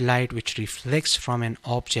infrared light which reflects from an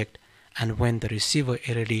object, and when the receiver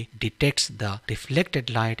LED detects the reflected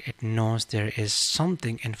light, it knows there is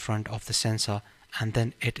something in front of the sensor and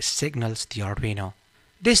then it signals the Arduino.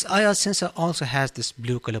 This IR sensor also has this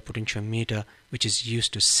blue color potentiometer which is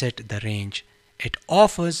used to set the range. It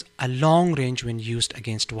offers a long range when used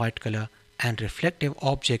against white color and reflective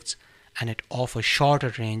objects, and it offers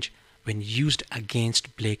shorter range when used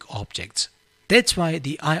against black objects. That's why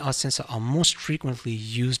the IR sensor are most frequently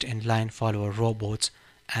used in line follower robots,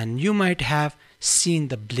 and you might have seen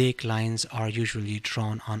the black lines are usually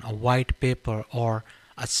drawn on a white paper or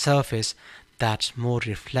a surface that's more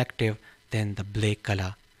reflective than the black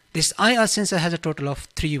color. This IR sensor has a total of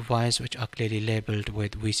 3 wires which are clearly labeled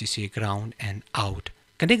with VCC, ground and out.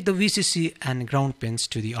 Connect the VCC and ground pins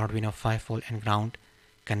to the Arduino 5V and ground.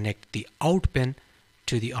 Connect the out pin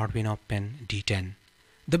to the Arduino pin D10.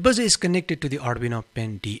 The buzzer is connected to the Arduino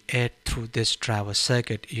pin D8 through this driver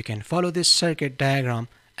circuit. You can follow this circuit diagram,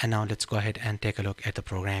 and now let's go ahead and take a look at the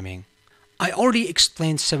programming. I already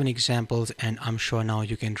explained 7 examples, and I'm sure now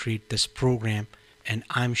you can read this program, and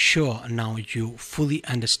I'm sure now you fully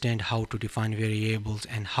understand how to define variables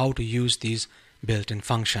and how to use these built-in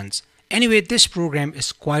functions. Anyway, this program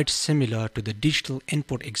is quite similar to the digital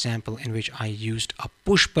input example in which I used a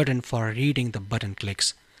push button for reading the button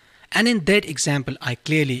clicks. And in that example, I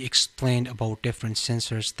clearly explained about different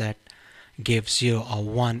sensors that gave 0 or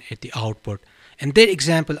 1 at the output. In that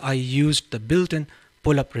example, I used the built-in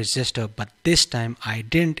pull-up resistor, but this time I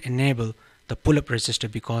didn't enable the pull-up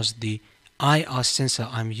resistor because the IR sensor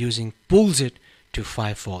I'm using pulls it to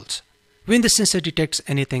 5 volts. When the sensor detects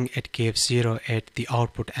anything, it gives 0 at the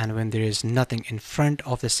output, and when there is nothing in front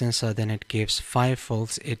of the sensor, then it gives 5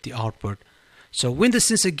 volts at the output. So when the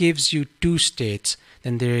sensor gives you 2 states,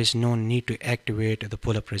 then there is no need to activate the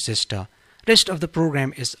pull-up resistor. Rest of the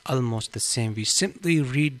program is almost the same. We simply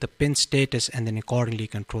read the pin status and then accordingly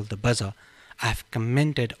control the buzzer. I've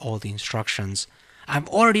commented all the instructions. I've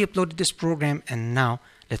already uploaded this program, and now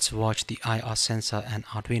let's watch the IR sensor and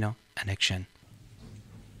Arduino in action.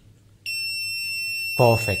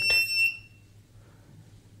 Perfect.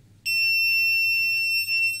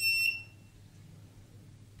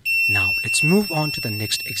 Now let's move on to the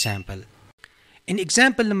next example. In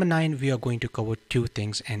example number 9, we are going to cover 2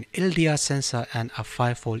 things, an LDR sensor and a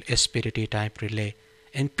 5V SPDT type relay.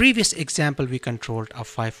 In previous example, we controlled a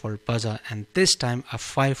 5V buzzer and this time a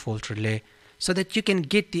 5V relay, so that you can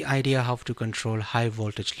get the idea how to control high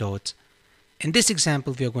voltage loads. In this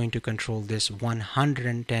example, we are going to control this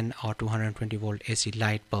 110 or 220 volt AC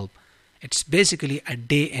light bulb. It's basically a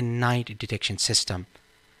day and night detection system.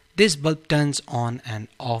 This bulb turns on and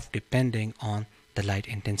off depending on the light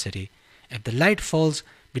intensity. If the light falls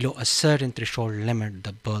below a certain threshold limit,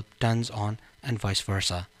 the bulb turns on and vice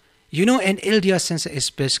versa. You know, an LDR sensor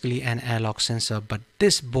is basically an analog sensor, but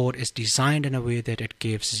this board is designed in a way that it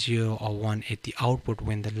gives 0 or 1 at the output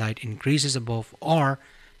when the light increases above or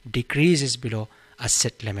decreases below a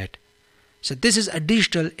set limit. So this is a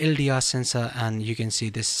digital LDR sensor, and you can see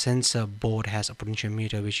this sensor board has a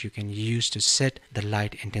potentiometer which you can use to set the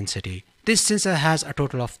light intensity. This sensor has a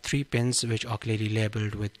total of 3 pins which are clearly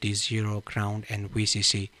labeled with D0, ground and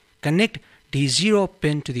VCC. Connect D0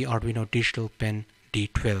 pin to the Arduino digital pin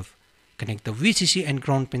D12. Connect the VCC and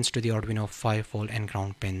ground pins to the Arduino 5V and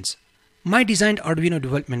ground pins. My designed Arduino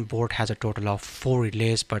development board has a total of 4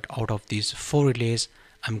 relays, but out of these 4 relays,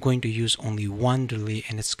 I'm going to use only 1 relay,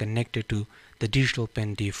 and it's connected to the digital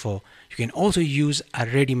pin D4. You can also use a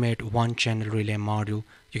ready-made 1-channel relay module.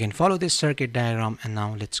 You can follow this circuit diagram, and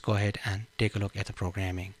now let's go ahead and take a look at the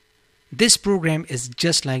programming. This program is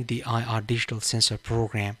just like the IR digital sensor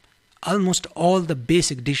program. Almost all the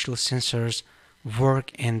basic digital sensors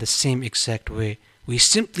work in the same exact way. We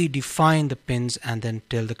simply define the pins and then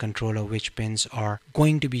tell the controller which pins are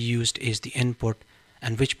going to be used as the input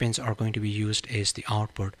and which pins are going to be used as the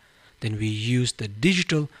output. Then we use the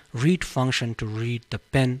digital read function to read the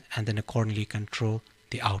pin and then accordingly control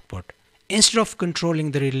the output. Instead of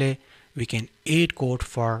controlling the relay, we can add code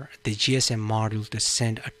for the GSM module to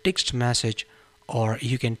send a text message, or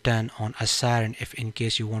you can turn on a siren if in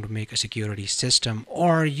case you want to make a security system,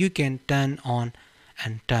 or you can turn on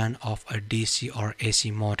and turn off a DC or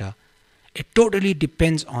AC motor. It totally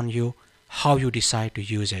depends on you how you decide to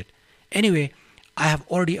use it. Anyway, I have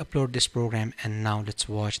already uploaded this program, and now let's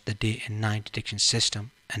watch the day and night detection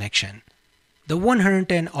system in action. The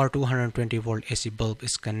 110 or 220 volt AC bulb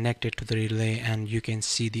is connected to the relay, and you can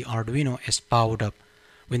see the Arduino is powered up.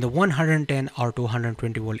 When the 110 or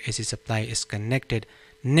 220 volt AC supply is connected,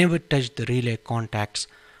 never touch the relay contacts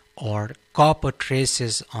or copper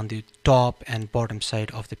traces on the top and bottom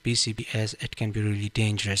side of the PCB, as it can be really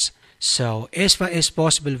dangerous. So as far as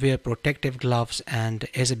possible, wear protective gloves, and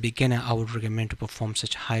as a beginner I would recommend to perform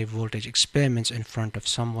such high voltage experiments in front of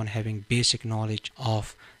someone having basic knowledge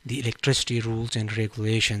of the electricity rules and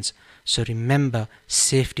regulations. So remember,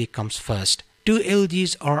 safety comes first. Two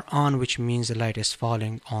LEDs are on, which means the light is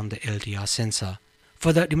falling on the LDR sensor.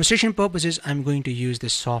 For the demonstration purposes, I'm going to use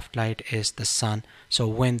this soft light as the sun. So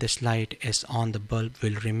when this light is on, the bulb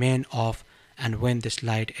will remain off, and when this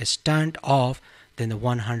light is turned off, then the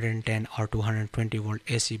 110 or 220 volt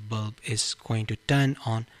AC bulb is going to turn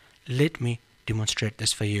on. Let me demonstrate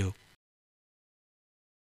this for you.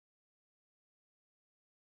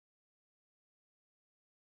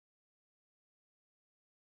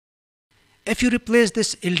 If you replace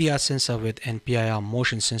this LDR sensor with an PIR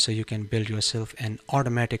motion sensor, you can build yourself an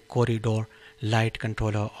automatic corridor light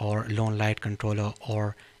controller or lone light controller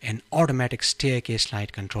or an automatic staircase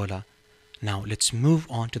light controller. Now let's move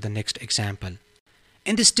on to the next example.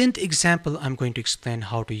 In this 10th example, I'm going to explain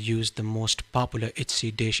how to use the most popular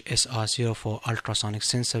HC-SR04 ultrasonic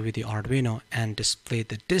sensor with the Arduino and display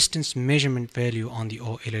the distance measurement value on the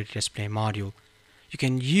OLED display module. You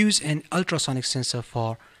can use an ultrasonic sensor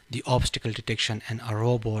for the obstacle detection and a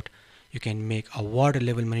robot. You can make a water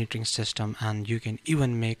level monitoring system, and you can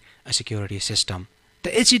even make a security system. The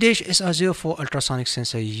HC-SR04 ultrasonic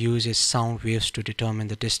sensor uses sound waves to determine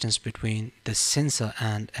the distance between the sensor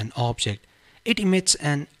and an object. It emits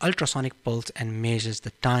an ultrasonic pulse and measures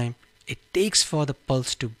the time it takes for the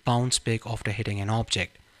pulse to bounce back after hitting an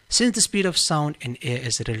object. Since the speed of sound in air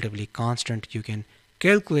is relatively constant, you can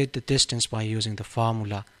calculate the distance by using the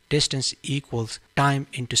formula distance equals time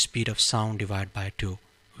into speed of sound divided by 2,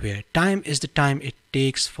 where time is the time it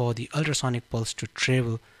takes for the ultrasonic pulse to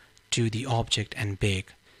travel to the object and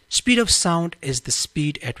back. Speed of sound is the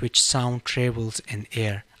speed at which sound travels in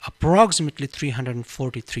air, approximately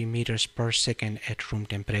 343 meters per second at room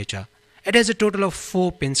temperature. It has a total of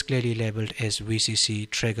 4 pins clearly labeled as VCC,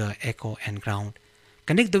 trigger, echo, and ground.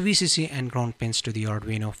 Connect the VCC and ground pins to the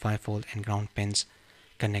Arduino 5V and ground pins.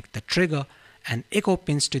 Connect the trigger and echo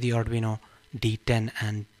pins to the Arduino D10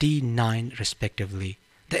 and D9 respectively.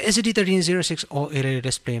 The ST1306 OLED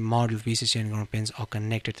display module VCC and ground pins are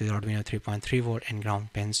connected to the Arduino 3.3V and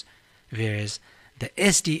ground pins, whereas the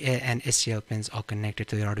SDA and SCL pins are connected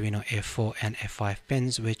to the Arduino F4 and F5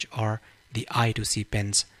 pins, which are the I2C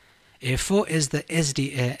pins. F4 is the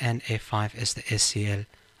SDA and F5 is the SCL.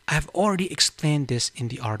 I have already explained this in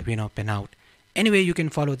the Arduino pinout. Anyway, you can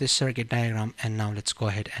follow this circuit diagram, and now let's go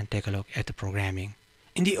ahead and take a look at the programming.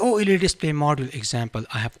 In the OLED display module example,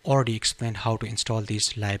 I have already explained how to install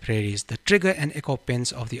these libraries. The trigger and echo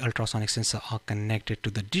pins of the ultrasonic sensor are connected to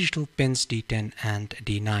the digital pins D10 and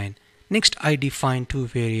D9. Next, I define 2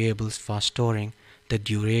 variables for storing the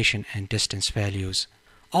duration and distance values.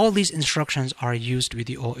 All these instructions are used with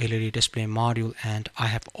the OLED display module, and I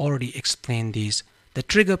have already explained these. The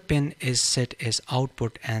trigger pin is set as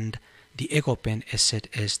output and the echo pin is set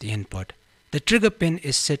as the input. The trigger pin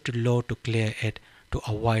is set to low to clear it to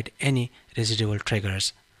avoid any residual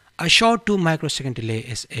triggers. A short 2 microsecond delay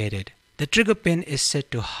is added. The trigger pin is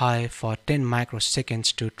set to high for 10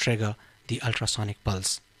 microseconds to trigger the ultrasonic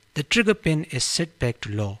pulse. The trigger pin is set back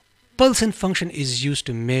to low. Pulse in function is used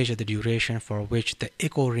to measure the duration for which the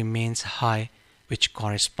echo remains high, which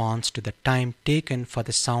corresponds to the time taken for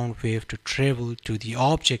the sound wave to travel to the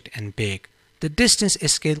object and back. The distance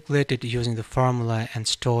is calculated using the formula and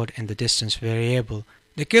stored in the distance variable.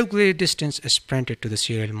 The calculated distance is printed to the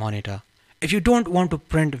serial monitor. If you don't want to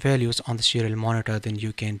print values on the serial monitor, then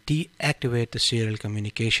you can deactivate the serial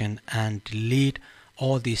communication and delete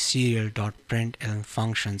all the serial.println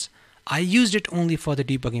functions. I used it only for the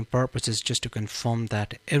debugging purposes just to confirm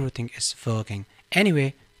that everything is working.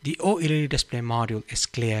 Anyway, the OLED display module is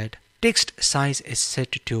cleared, text size is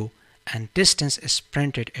set to 2, and distance is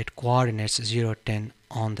printed at coordinates 0, 10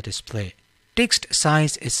 on the display. Text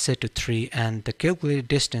size is set to 3 and the calculated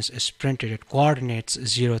distance is printed at coordinates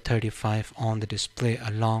 0, 35 on the display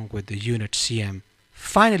along with the unit cm.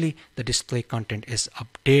 Finally, the display content is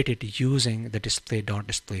updated using the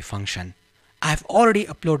display.display function. I've already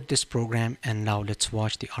uploaded this program, and now let's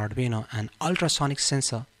watch the Arduino and ultrasonic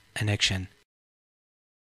sensor in action.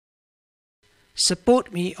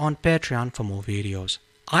 Support me on Patreon for more videos.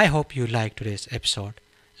 I hope you liked today's episode.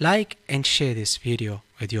 Like and share this video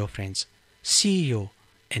with your friends. See you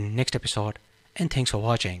in next episode, and thanks for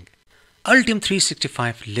watching. Altium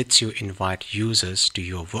 365 lets you invite users to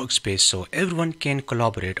your workspace so everyone can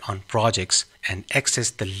collaborate on projects and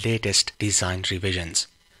access the latest design revisions.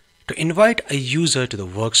 To invite a user to the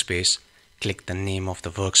workspace, click the name of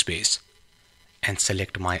the workspace and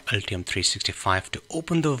select My Altium 365 to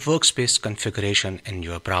open the workspace configuration in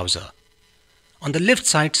your browser. On the left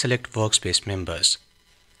side, select Workspace Members.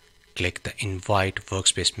 Click the Invite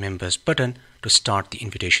Workspace Members button to start the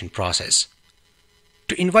invitation process.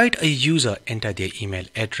 To invite a user, enter their email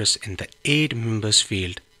address in the Add Members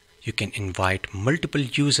field. You can invite multiple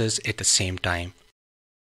users at the same time.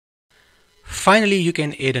 Finally, you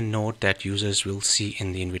can add a note that users will see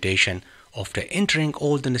in the invitation. After entering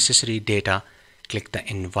all the necessary data, click the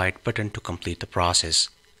Invite button to complete the process.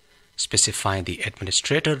 Specify the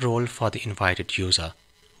administrator role for the invited user.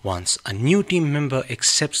 Once a new team member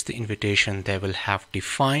accepts the invitation, they will have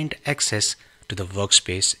defined access to the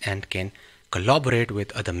workspace and can collaborate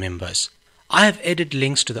with other members. I have added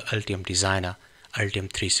links to the Altium Designer,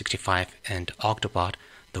 Altium 365 and Octopart,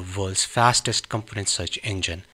 the world's fastest component search engine.